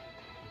mean?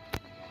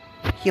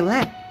 He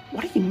laughed.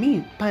 What do you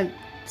mean by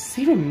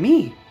saving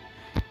me?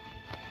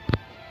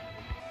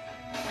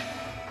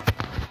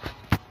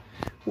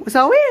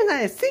 So we're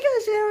not a single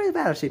general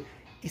battleship.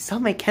 It's all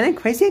mechanic,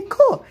 crazy, and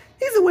cool.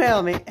 This is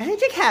where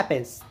magic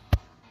happens.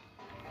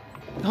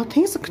 No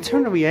things to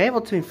concern that we are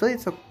able to inflate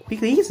so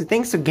quickly easy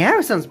thanks to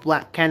Garrison's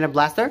cannon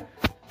blaster.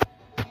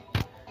 I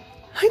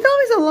thought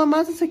it was a long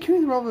mountain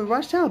security robot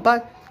rushed out,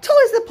 but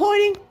totally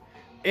disappointing.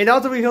 And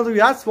ultimately,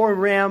 that's for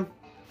Ram.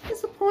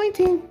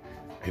 Disappointing.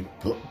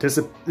 This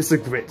is a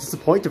great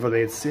disappointment for the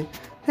agency.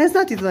 That's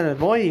not to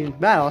avoiding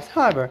battles,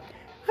 however.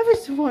 I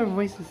wish to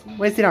avoid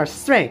wasting our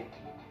strength.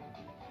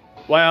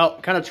 Well,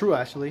 kind of true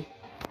actually.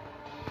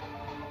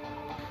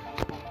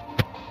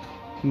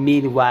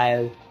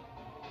 Meanwhile,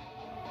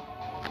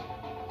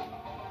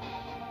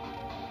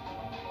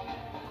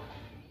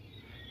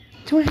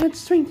 do I have a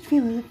strange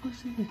feeling?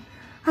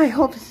 I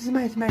hope this is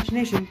my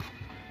imagination.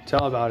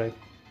 Tell about it.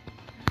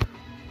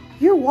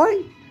 You're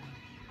worried?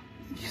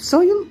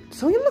 So you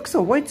look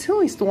so worried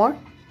too, Storm.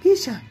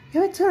 Bisha,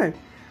 your turn.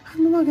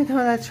 I'm no longer the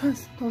one that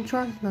don't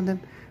trust on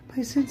them, but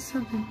you said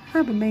something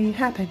happened, made it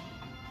happen.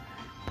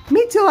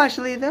 Me too,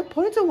 actually. The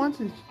portal wants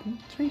to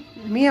treat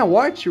me and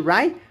watch you,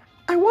 right?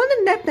 I want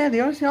to nap that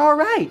the others are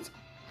alright.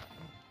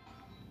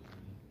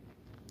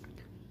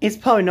 It's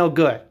probably no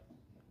good.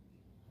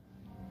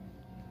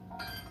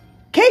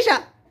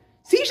 Keisha!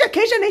 Seisha,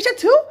 Keisha, Neisha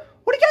too?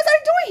 What are you guys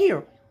doing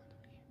here?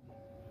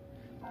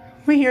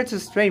 We're here to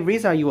straight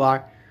reason you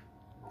are.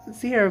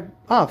 See her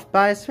off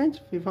by a strange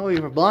before we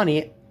were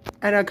Blondie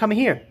and are coming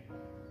here.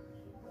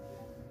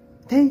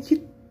 Then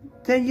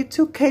you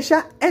took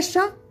Keisha,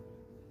 Esha?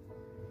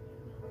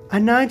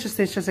 I'm not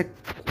interested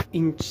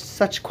in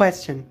such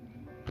question.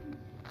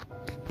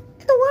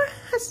 What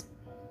has?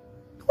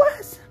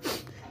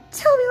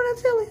 Tell me what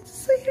I'm telling you.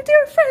 So your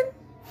dear friend.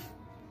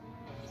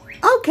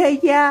 Okay,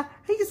 yeah.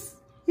 I guess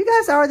you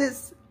guys are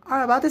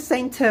about the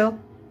same too.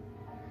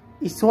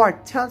 Iswar,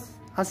 tell us.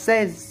 I'll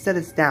say it, set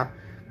it down.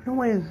 No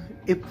way.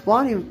 If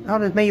Blondie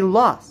out of made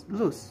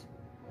loose.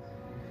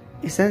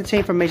 It sent change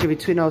information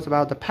between us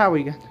about the power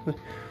you got,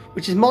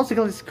 which is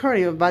mostly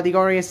security by the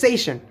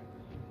organization.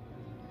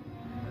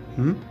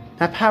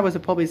 That power is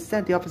probably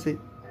sent the opposite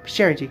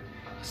energy,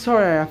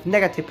 sort of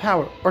negative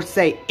power, or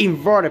say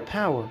inverted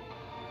power.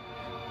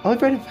 Only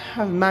if you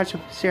have a match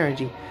of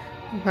energy,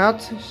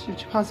 without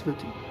such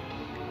possibility,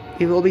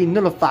 it will be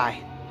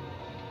nullified.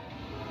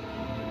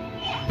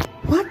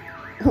 What?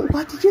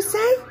 What did you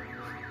say?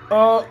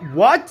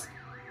 What?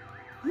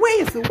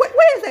 Wait a second.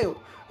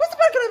 What's the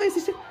background of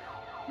this?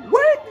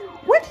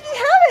 Where did he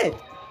have it?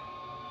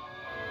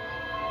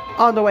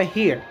 On the way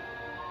here.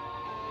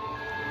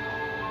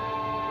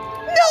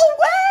 No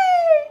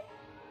way!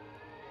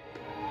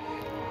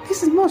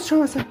 This is most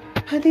troublesome.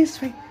 At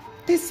this rate,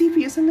 this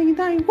CPU is something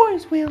dying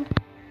worse will.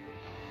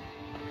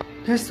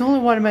 There's only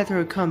one method to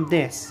overcome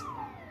this.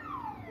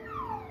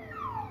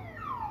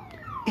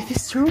 Is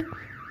this true?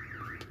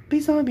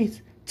 Please on me.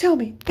 Tell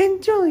me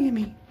and join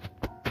me.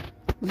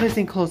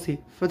 Listen closely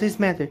for this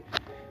method.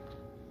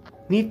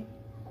 Need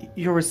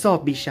your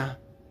resolve, Bisha.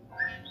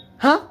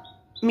 Huh?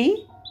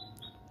 Me?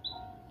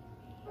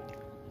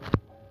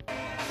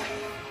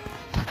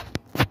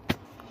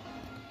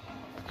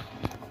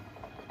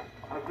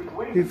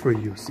 Here for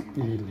you,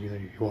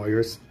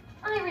 warriors.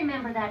 I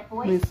remember that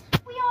voice.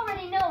 We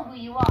already know who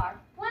you are.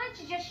 Why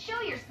don't you just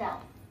show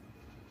yourself?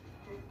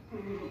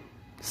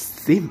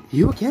 Steam,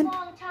 you again?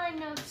 Long time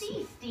no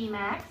see,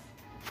 Steamax.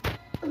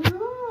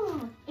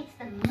 Ooh, it's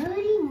the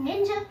moody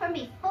ninja from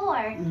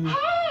before.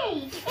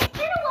 Hey, it's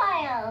been a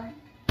while.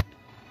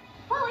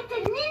 Whoa, it's a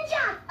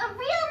ninja! A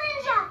real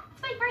ninja!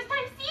 It's my first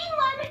time seeing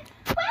one.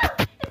 Wow,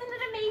 isn't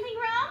it amazing,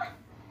 Rom?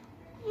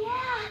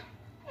 Yeah,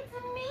 it's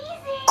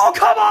amazing. Oh,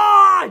 come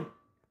on!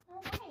 No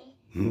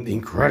way.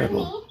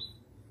 Incredible. Me?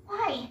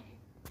 Why?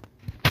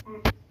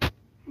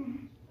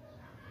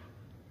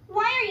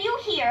 Why are you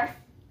here?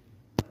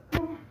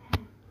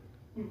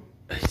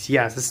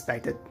 Yeah,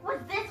 suspected.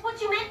 Was this what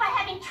you meant by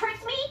having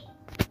tricked me?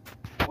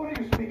 What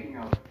are you speaking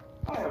of?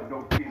 I have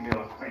no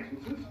female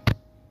acquaintances.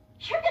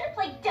 You're gonna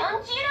play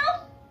dumb,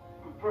 Judo?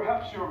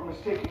 Perhaps you're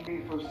mistaking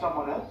me for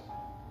someone else?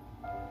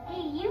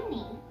 Hey,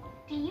 Uni,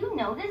 do you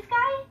know this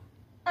guy?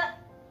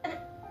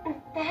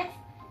 That's...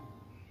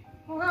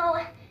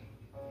 Well...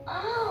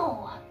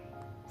 Oh...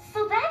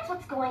 So that's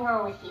what's going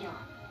on with you.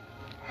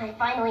 I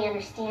finally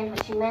understand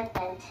what you meant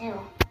then, too.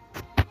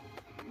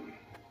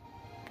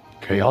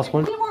 Chaos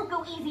one? We won't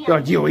go easy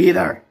Not on you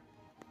either.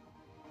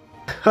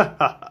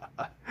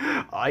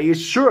 Are you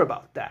sure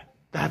about that?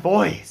 That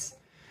voice.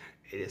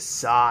 It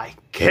is I,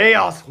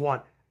 Chaos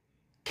One.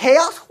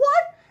 Chaos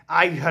One?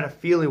 I had a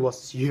feeling it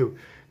was you,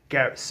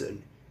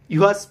 Garrison.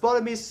 You had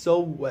spotted me so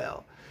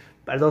well.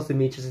 But it doesn't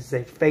mean just to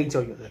say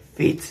fatal your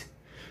defeat.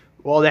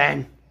 Well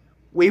then,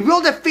 we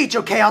will defeat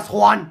you, Chaos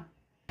One.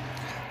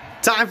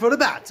 Time for the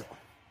battle.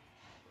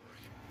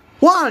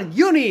 One,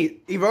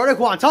 Uni, Inverted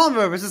Quantum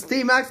versus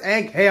T-Max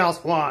and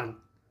Chaos One.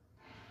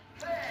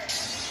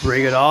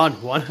 Bring it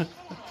on, One.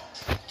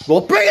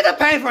 We'll bring it to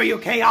pain for you,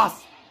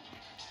 Chaos.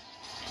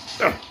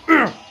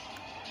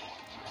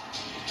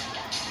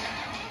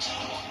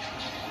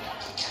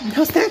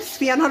 Does that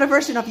be another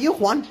version of you,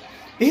 Juan?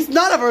 He's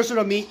not a version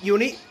of me,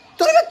 Uni.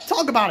 Don't even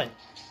talk about it.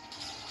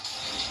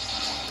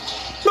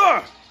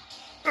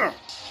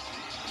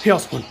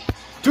 Chaos One,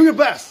 do your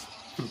best.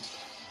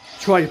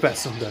 Try your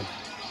best sometime.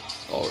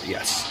 Oh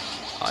yes,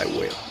 I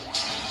will.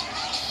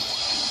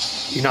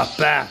 You're not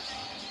bad.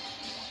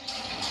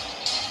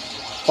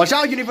 Watch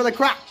out, Uni, for the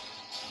crap.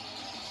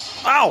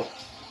 Ow!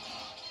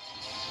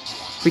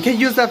 We can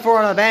use that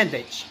for an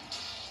advantage.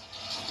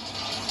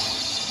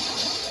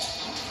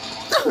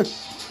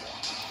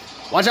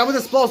 Watch out with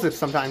explosives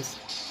sometimes.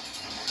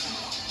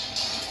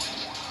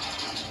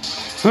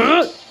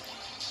 Huh?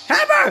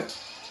 Hammer!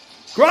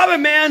 Grab it,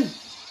 man!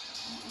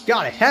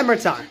 Got it, hammer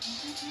time.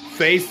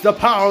 Face the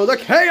power of the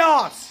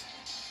chaos!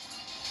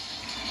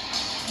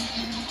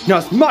 Now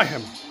it's my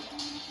hammer.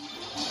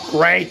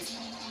 Great.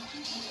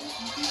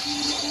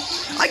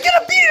 I get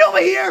a beat it over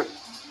here!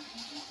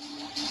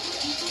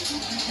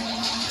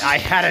 I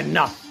had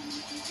enough.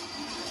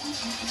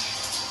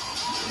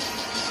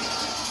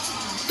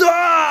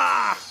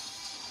 Ah!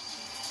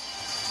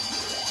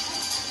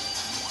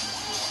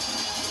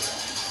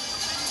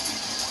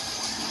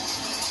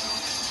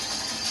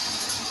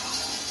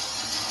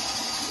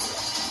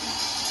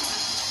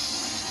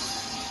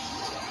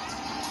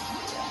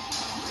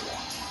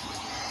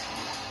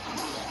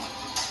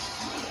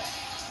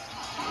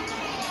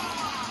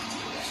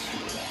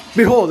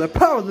 Behold the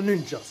power of the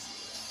ninjas.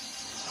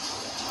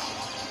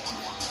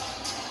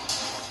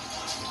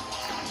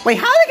 Wait,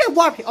 how did I get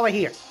warped over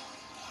here?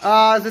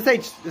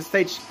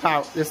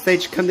 The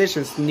stage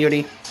conditions,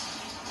 Newty.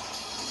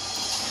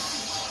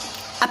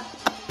 A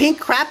pink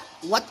crap?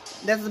 What?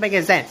 That doesn't make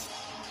any sense.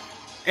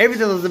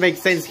 Everything doesn't make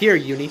sense here,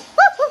 Uni.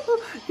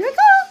 Here I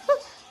go.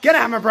 Get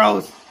hammer,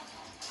 bros.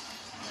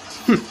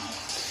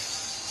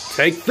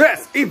 Take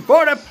this,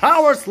 inverted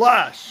power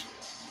slash.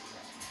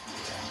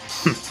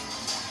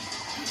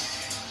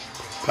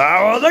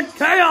 Power of the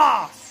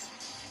chaos.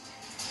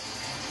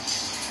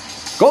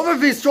 Go for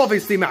these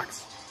trophies, C-Max.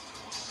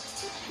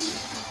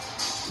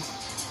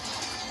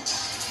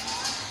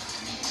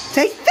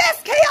 Take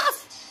this,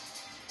 chaos!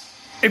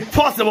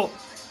 Impossible!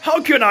 How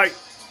can I?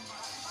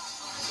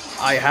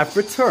 I have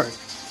returned.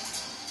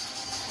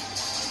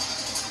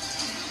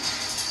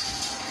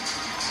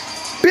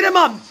 Beat him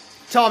up,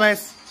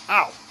 Thomas!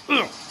 Ow!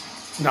 Ugh.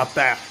 Not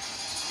bad.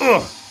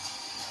 Ugh.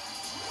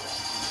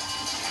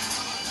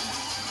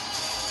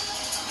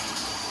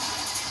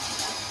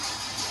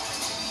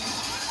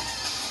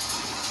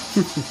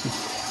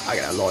 I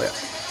got a lawyer.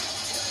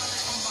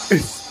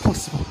 It's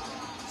possible.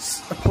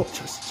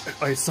 Apologize.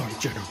 I'm sorry,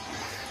 General.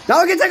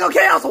 Now we can take on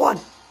Chaos One!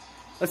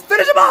 Let's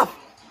finish him off!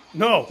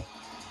 No!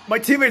 My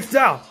teammate's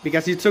down!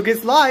 Because you took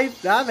his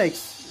life. That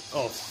makes...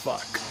 Oh,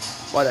 fuck.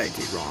 What did I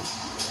do wrong?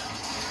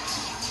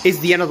 It's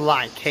the end of the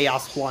line.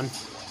 Chaos One.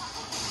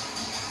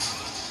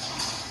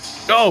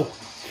 No!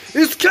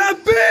 This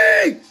can't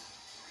be!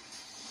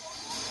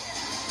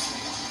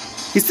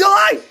 He's still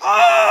alive!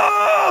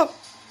 Oh!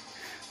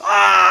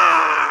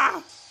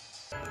 Ah!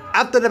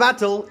 After the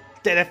battle,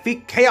 they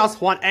defeat Chaos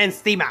One and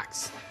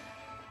Steamax.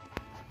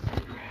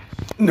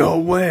 No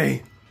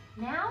way!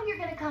 Now you're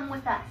gonna come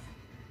with us.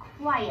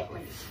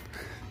 Quietly.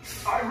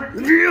 I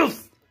repeat,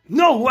 Yes!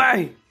 No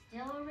way!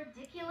 Still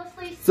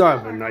ridiculously Sorry,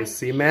 similar, but nice, I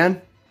see,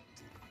 man.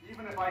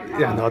 even if I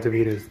Yeah, not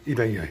defeated.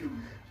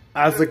 Even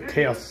as a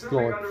Chaos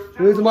Lord.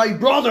 Where's my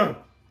brother?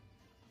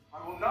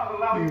 I will not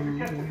allow you to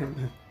get to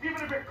him, even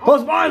if it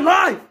What's costs my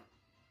life?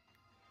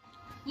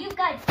 You've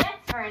got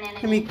debts for an enemy.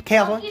 I mean,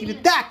 Chaos I'll One, give give you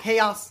it that,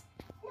 Chaos.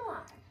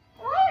 Noir,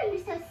 why are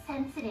you so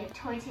sensitive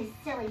towards his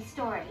silly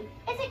story?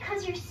 Is it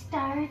because you're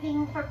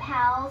starving for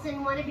pals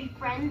and want to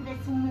befriend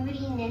this moody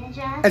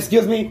ninja?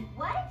 Excuse me?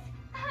 What?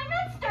 I'm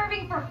not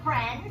starving for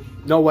friends.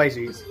 No way,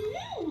 jeez.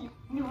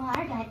 Noir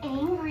got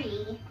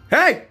angry.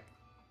 Hey!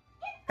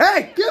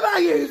 Hey! Get back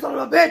here, you son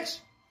of a bitch!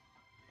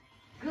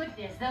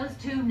 Goodness, those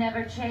two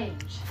never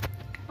change.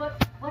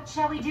 But what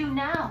shall we do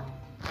now?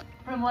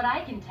 From what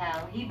I can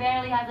tell, he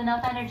barely has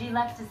enough energy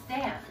left to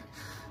stand.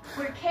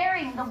 We're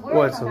carrying the world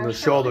What's on our the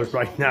shoulders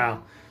right now.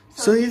 now?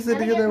 So he's to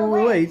get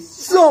away.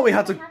 So we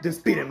had to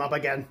just beat him up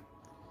again.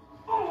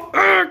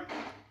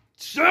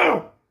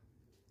 Sure.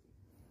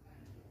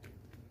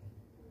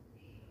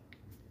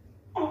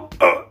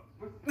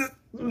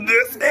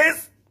 This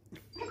is.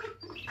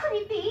 Could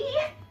it be?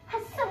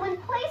 Has someone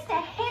placed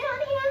a hit on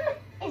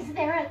him? Is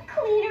there a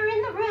cleaner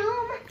in the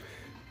room?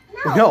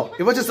 No,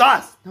 it was just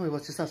us. No, it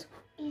was just us.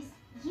 Is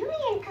Yui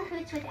in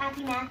cahoots with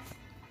Affimax?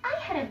 I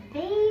had a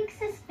vague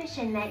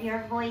suspicion that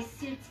your voice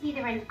suits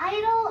either an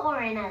idol or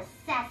an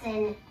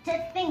assassin.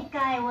 To think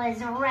I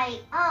was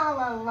right all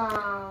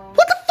along.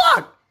 What the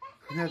fuck?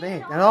 No, they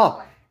ain't at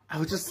all. I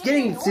was just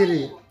getting to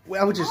the...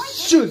 I would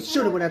just shoot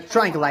it with a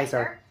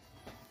tranquilizer.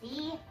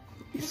 See?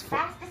 He's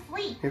fast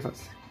asleep. Here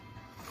first.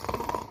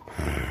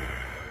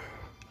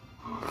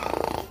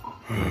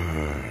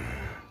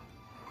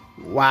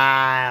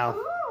 Wow.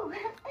 Ooh,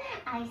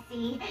 I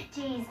see.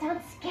 Jeez,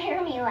 don't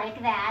scare me like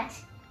that.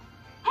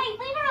 Hey,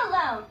 leave her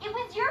alone. It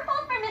was your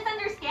fault for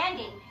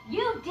misunderstanding.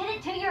 You did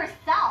it to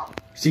yourself.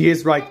 She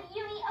is right. And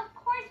Yumi, of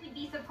course we'd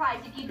be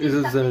surprised if you This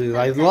did is something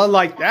like so not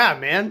like that,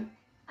 man.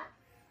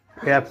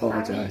 I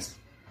apologize.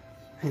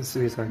 Hey,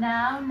 sweetheart.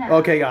 Now,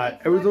 Okay, guys,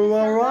 everything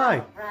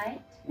alright. Right?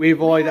 We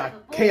avoid You that have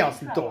a full chaos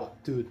control. door,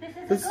 dude.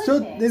 This is a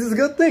good thing. This is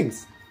good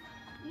things.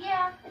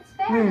 Yeah, it's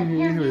better than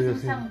him using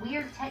some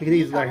weird Look at technique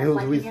these, like, on us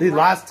like we this did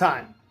last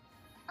time.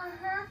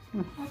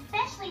 Uh-huh.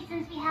 Especially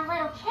since we have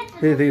little kids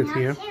Hey, with they us was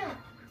now, here.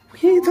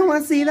 too. You don't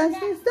want to see that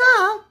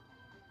stuff.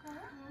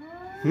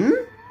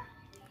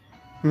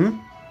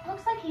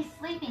 Looks like he's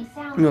sleeping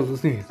soundly. No,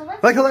 let's see. So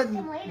let's Like, wake let-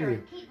 him later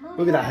and keep moving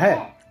look at that on head.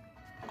 ahead.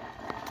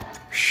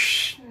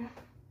 Shh.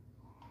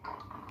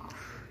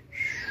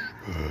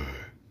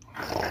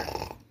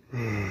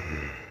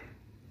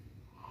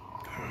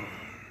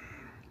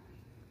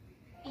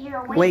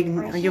 You're awake, Wait,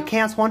 aren't are you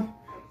Chaos One?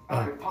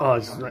 I'm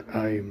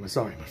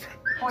sorry, my friend.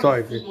 Or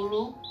Sorry. deceiving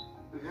me?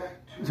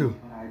 That Dude, too,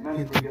 but I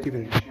meant to get give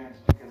me it- a chance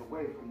to get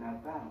away from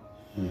that battle.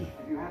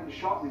 If you hadn't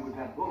shot me with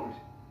that bullet,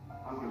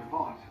 I would have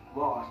fought,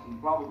 lost,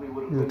 and probably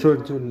would have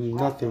been... To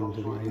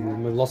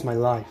nothing. I lost my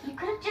life. You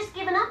could have just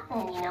given up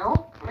then, you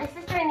know? My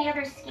sister and the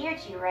others scared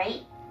you,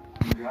 right?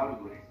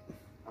 Undoubtedly.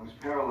 I was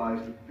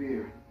paralyzed with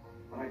fear.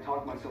 But I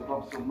talked myself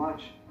up so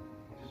much,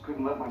 I just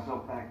couldn't let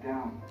myself back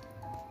down.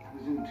 I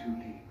was in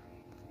too deep.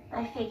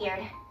 I figured.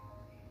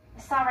 I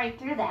saw right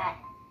through that.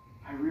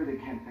 I really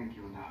can't thank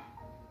you enough.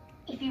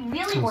 If you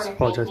really want to thank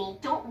Apologize. me,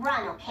 don't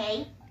run,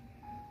 okay?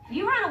 If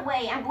you run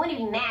away, I'm going to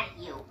be mad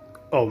at you.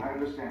 Oh, I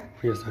understand.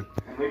 yes, And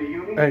Lady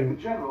Uni, and in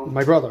general...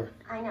 my brother.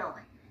 I know.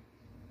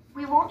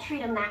 We won't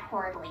treat him that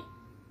horribly.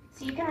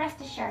 So you can rest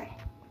assured.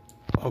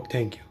 Oh,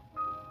 thank you.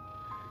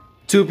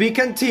 To be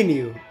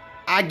continued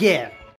again.